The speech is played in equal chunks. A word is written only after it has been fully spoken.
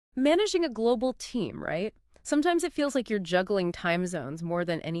Managing a global team, right? Sometimes it feels like you're juggling time zones more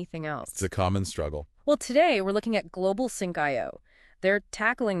than anything else. It's a common struggle. Well, today we're looking at GlobalSync IO. They're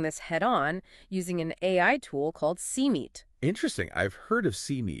tackling this head-on using an AI tool called SeaMeet. Interesting. I've heard of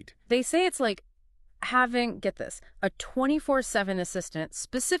SeaMeet. They say it's like having, get this, a 24/7 assistant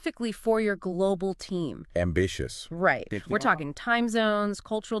specifically for your global team. Ambitious. Right. We're talking time zones,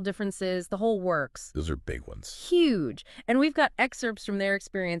 cultural differences, the whole works. Those are big ones. Huge. And we've got excerpts from their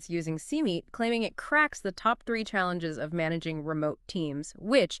experience using SeaMeet claiming it cracks the top 3 challenges of managing remote teams,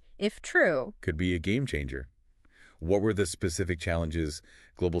 which, if true, could be a game changer. What were the specific challenges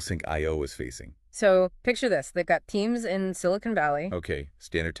GlobalSync IO was facing? So picture this. They've got teams in Silicon Valley. Okay,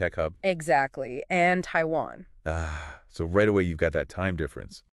 standard tech hub. Exactly. And Taiwan. So right away you've got that time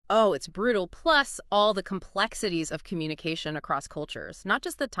difference. Oh, it's brutal. Plus all the complexities of communication across cultures. Not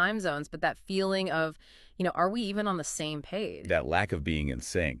just the time zones, but that feeling of, are we even on the same page? That lack of being in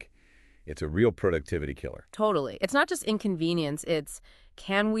sync. It's a real productivity killer. Totally. It's not just inconvenience. It's,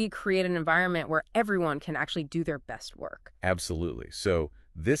 can we create an environment where everyone can actually do their best work? Absolutely. So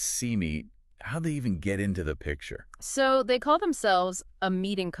this SeaMeet, how'd they even get into the picture? So they call themselves a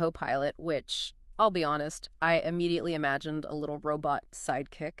meeting co-pilot, which, I'll be honest, I immediately imagined a little robot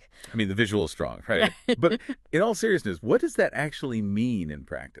sidekick. I mean, the visual is strong, right? But in all seriousness, what does that actually mean in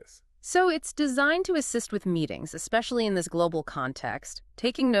practice? So it's designed to assist with meetings, especially in this global context,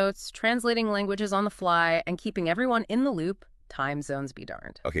 taking notes, translating languages on the fly, and keeping everyone in the loop, time zones be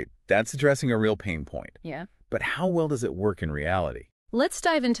darned. Okay, that's addressing a real pain point. Yeah. But how well does it work in reality? Let's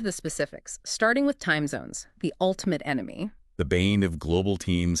dive into the specifics, starting with time zones, the ultimate enemy. The bane of global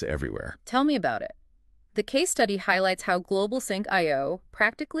teams everywhere. Tell me about it. The case study highlights how GlobalSync IO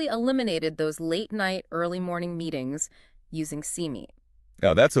practically eliminated those late-night, early-morning meetings using SeaMeet.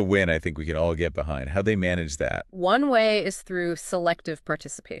 Now, that's a win I think we can all get behind. How'd they manage that? One way is through selective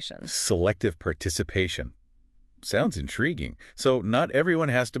participation. Selective participation. Sounds intriguing. So not everyone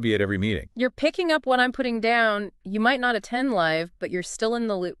has to be at every meeting. You're picking up what I'm putting down. You might not attend live, but you're still in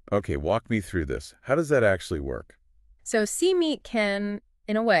the loop. Okay, walk me through this. How does that actually work? So SeaMeet can,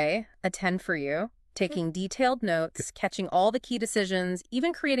 in a way, attend for you, taking detailed notes, catching all the key decisions,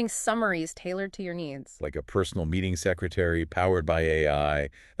 even creating summaries tailored to your needs. Like a personal meeting secretary powered by AI.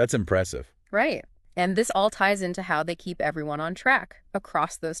 That's impressive. Right. And this all ties into how they keep everyone on track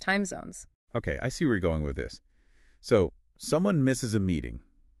across those time zones. Okay, I see where you're going with this. So someone misses a meeting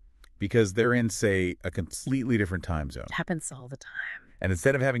because they're in, say, a completely different time zone. It happens all the time. And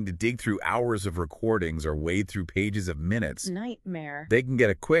instead of having to dig through hours of recordings or wade through pages of minutes, nightmare, they can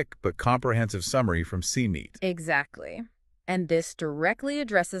get a quick but comprehensive summary from SeaMeet. Exactly. And this directly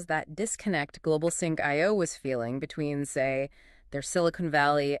addresses that disconnect GlobalSync IO was feeling between, say, their Silicon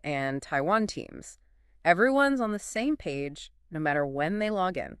Valley and Taiwan teams. Everyone's on the same page, no matter when they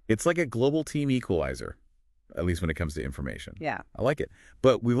log in. It's like a global team equalizer, at least when it comes to information. Yeah. I like it.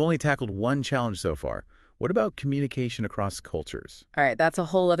 But we've only tackled one challenge so far. What about communication across cultures? All right, that's a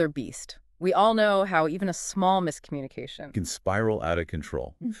whole other beast. We all know how even a small miscommunication Can spiral out of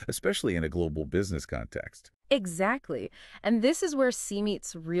control, especially in a global business context. Exactly. And this is where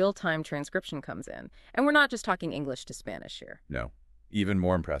SeaMeet's real-time transcription comes in. And we're not just talking English to Spanish here. No, even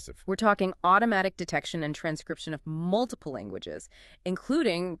more impressive. We're talking automatic detection and transcription of multiple languages,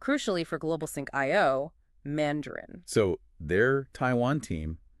 including, crucially for GlobalSync IO, Mandarin. So their Taiwan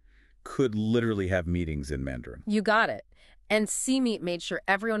team could literally have meetings in Mandarin. You got it. And SeaMeet made sure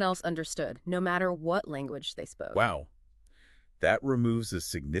everyone else understood, no matter what language they spoke. Wow. That removes a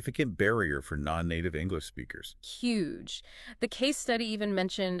significant barrier for non-native English speakers. Huge. The case study even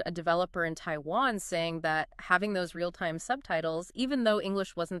mentioned a developer in Taiwan saying that having those real-time subtitles, even though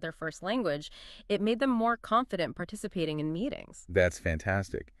English wasn't their first language, it made them more confident participating in meetings. That's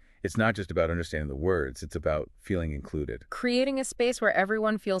fantastic. It's not just about understanding the words, it's about feeling included. Creating a space where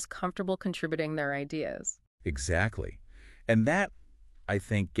everyone feels comfortable contributing their ideas. Exactly. And that, I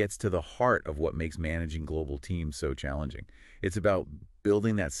think, gets to the heart of what makes managing global teams so challenging. It's about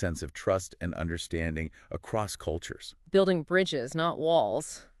building that sense of trust and understanding across cultures. Building bridges, not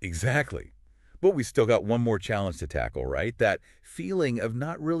walls. Exactly. But we still got one more challenge to tackle, right? That feeling of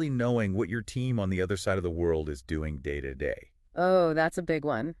not really knowing what your team on the other side of the world is doing day to day. Oh, that's a big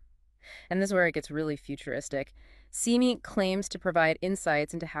one. And this is where it gets really futuristic. SeaMeet claims to provide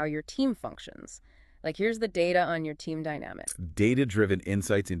insights into how your team functions. Like, here's the data on your team dynamics. Data-driven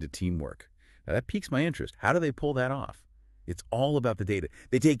insights into teamwork. Now, that piques my interest. How do they pull that off? It's all about the data.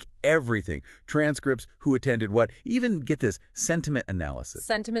 They take everything, transcripts, who attended what, even, get this, sentiment analysis.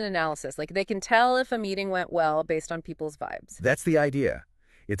 Sentiment analysis. Like, they can tell if a meeting went well based on people's vibes. That's the idea.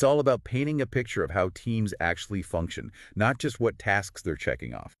 It's all about painting a picture of how teams actually function, not just what tasks they're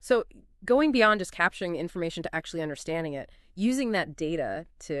checking off. So going beyond just capturing information to actually understanding it, using that data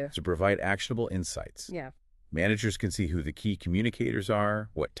To provide actionable insights. yeah, Managers can see who the key communicators are,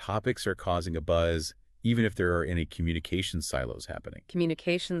 what topics are causing a buzz, even if there are any communication silos happening.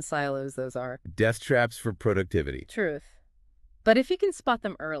 communication silos, those are. Death traps for productivity. Truth. But if you can spot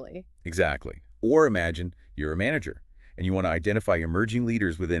them early. Exactly. Or imagine you're a manager and you want to identify emerging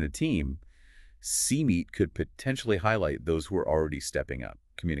leaders within a team. SeaMeet could potentially highlight those who are already stepping up,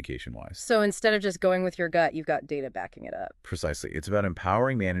 communication-wise. So instead of just going with your gut, you've got data backing it up. Precisely. It's about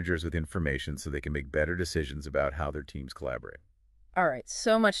empowering managers with information so they can make better decisions about how their teams collaborate. All right,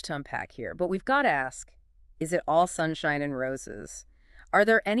 so much to unpack here, but we've got to ask, is it all sunshine and roses? Are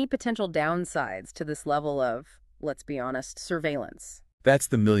there any potential downsides to this level of, let's be honest, surveillance? That's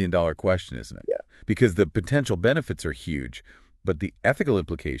the million-dollar question, isn't it? Yeah. Because the potential benefits are huge, but the ethical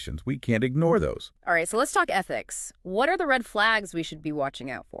implications, we can't ignore those. All right, so let's talk ethics. What are the red flags we should be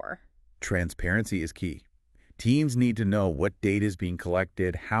watching out for? Transparency is key. Teams need to know what data is being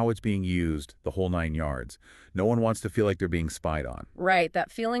collected, how it's being used, the whole 9 yards. No one wants to feel like they're being spied on. Right,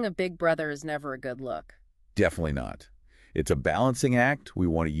 that feeling of big brother is never a good look. Definitely not. It's a balancing act. We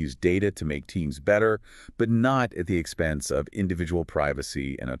want to use data to make teams better, but not at the expense of individual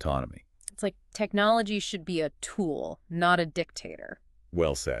privacy and autonomy. It's like technology should be a tool, not a dictator.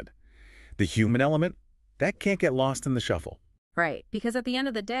 Well said. The human element, that can't get lost in the shuffle. Right, because at the end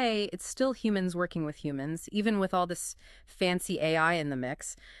of the day, it's still humans working with humans, even with all this fancy AI in the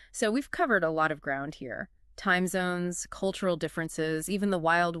mix. So we've covered a lot of ground here. Time zones, cultural differences, even the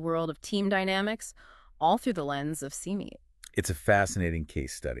wild world of team dynamics, all through the lens of SeaMeet. It's a fascinating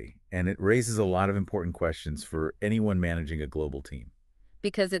case study, and it raises a lot of important questions for anyone managing a global team.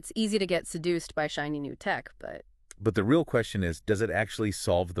 Because it's easy to get seduced by shiny new tech, but... But the real question is, does it actually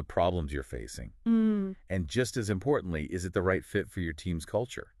solve the problems you're facing? And just as importantly, is it the right fit for your team's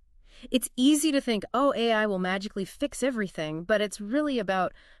culture? It's easy to think, oh, AI will magically fix everything, but it's really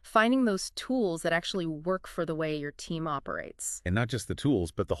about finding those tools that actually work for the way your team operates. And not just the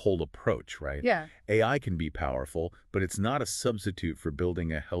tools, but the whole approach, right? Yeah. AI can be powerful, but it's not a substitute for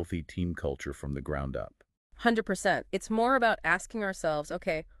building a healthy team culture from the ground up. 100%. It's more about asking ourselves,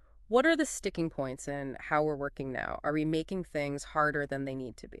 okay, what are the sticking points in how we're working now? Are we making things harder than they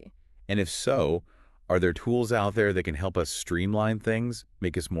need to be? And if so, are there tools out there that can help us streamline things,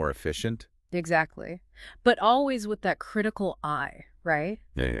 make us more efficient? Exactly. But always with that critical eye, right?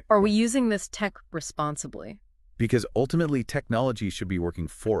 Yeah. Are we using this tech responsibly? Because ultimately, technology should be working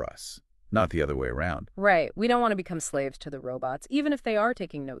for us, not the other way around. Right. We don't want to become slaves to the robots, even if they are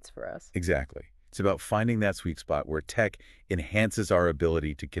taking notes for us. Exactly. It's about finding that sweet spot where tech enhances our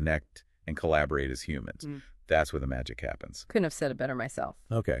ability to connect and collaborate as humans. That's where the magic happens. Couldn't have said it better myself.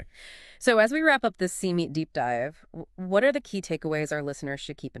 Okay. So as we wrap up this SeaMeet deep dive, what are the key takeaways our listeners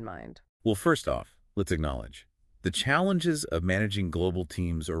should keep in mind? Well, first off, let's acknowledge the challenges of managing global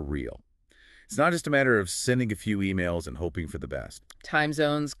teams are real. It's not just a matter of sending a few emails and hoping for the best. Time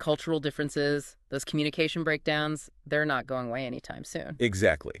zones, cultural differences, those communication breakdowns, they're not going away anytime soon.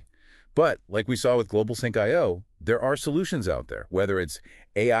 Exactly. But like we saw with GlobalSync IO, there are solutions out there, whether it's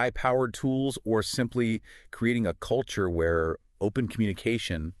AI-powered tools or simply creating a culture where open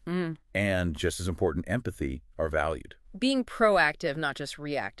communication and, just as important, empathy are valued. Being proactive, not just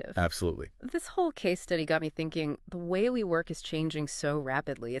reactive. Absolutely. This whole case study got me thinking, the way we work is changing so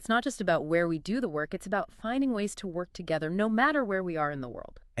rapidly. It's not just about where we do the work, it's about finding ways to work together no matter where we are in the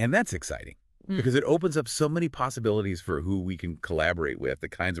world. And that's exciting. Because it opens up so many possibilities for who we can collaborate with, the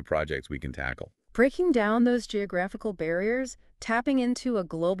kinds of projects we can tackle. Breaking down those geographical barriers, tapping into a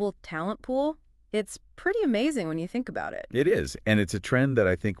global talent pool, it's pretty amazing when you think about it. It is, and it's a trend that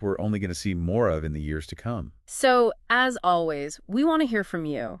I think we're only going to see more of in the years to come. So, as always, we want to hear from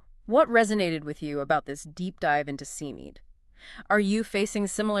you. What resonated with you about this deep dive into SeaMeet? Are you facing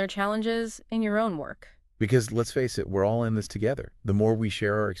similar challenges in your own work? Because let's face it, we're all in this together. The more we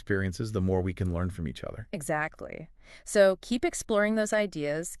share our experiences, the more we can learn from each other. Exactly. So keep exploring those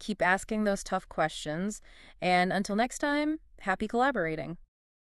ideas, keep asking those tough questions, and until next time, happy collaborating.